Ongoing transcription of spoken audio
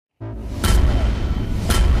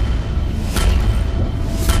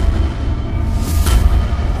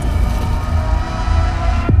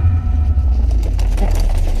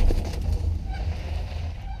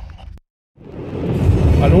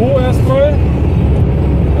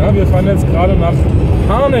wir fahren jetzt gerade nach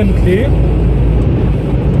Hahnenklee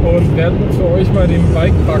und werden für euch mal den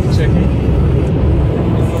Bikepark checken.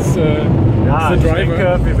 Das ist ja, ich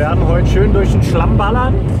denke, wir werden heute schön durch den Schlamm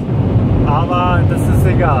ballern, aber das ist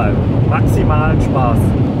egal. Maximalen Spaß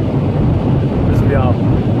müssen wir haben.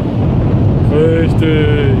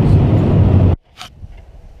 Richtig.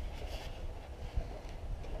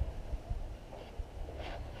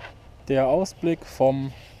 Der Ausblick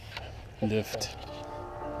vom Lift.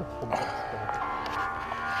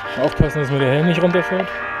 Aufpassen, dass mir der Helm nicht runterfällt,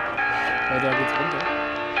 weil da geht's runter.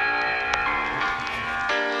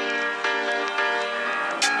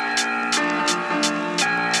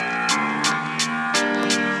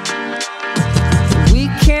 We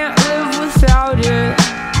can't live without it.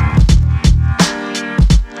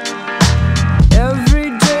 Every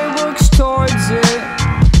day works towards it.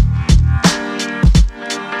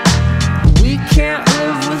 We can't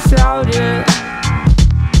live without it.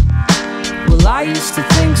 Well, I used to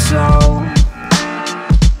think so,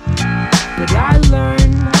 but I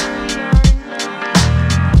learned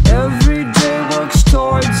every day works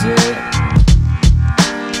towards it.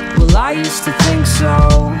 Well, I used to think so.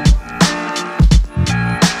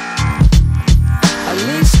 At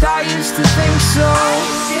least I used to think so.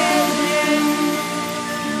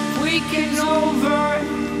 Weekend's over.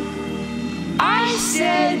 I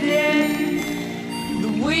said in the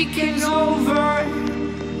weekend's over.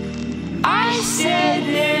 I said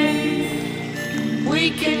in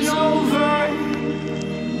weekend's over.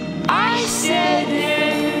 I said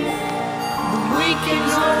in the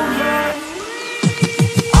weekend's over.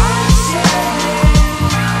 I said in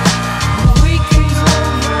the weekend's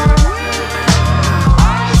over.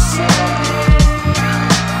 I said in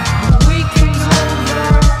the weekend's over.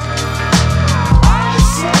 I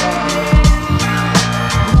said in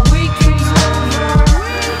the weekend's over.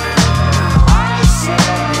 I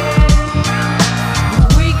said in the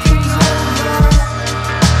weekend's over.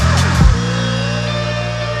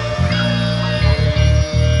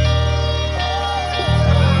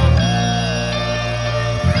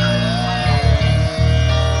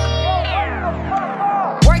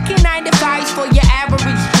 Working 9 to 5 for your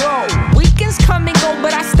average Joe. Weekends come and go,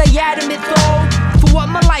 but I stay adamant though. For what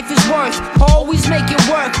my life is worth, always make it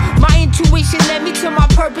work. My intuition led me to my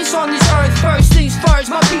purpose on this earth. First things first,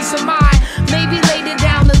 my peace of mind. Maybe later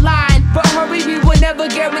down the line, but hurry, we will never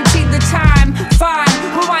guarantee the time. Fine,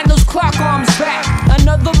 rewind those clock arms back.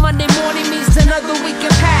 Another Monday morning means another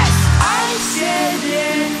weekend pass. I said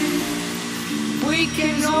in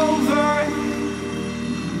weekend's over.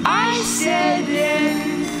 I said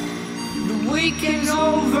in the weekend's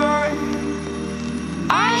over.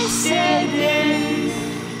 I said in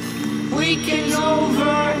weekend's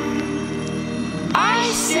over.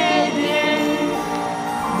 I said in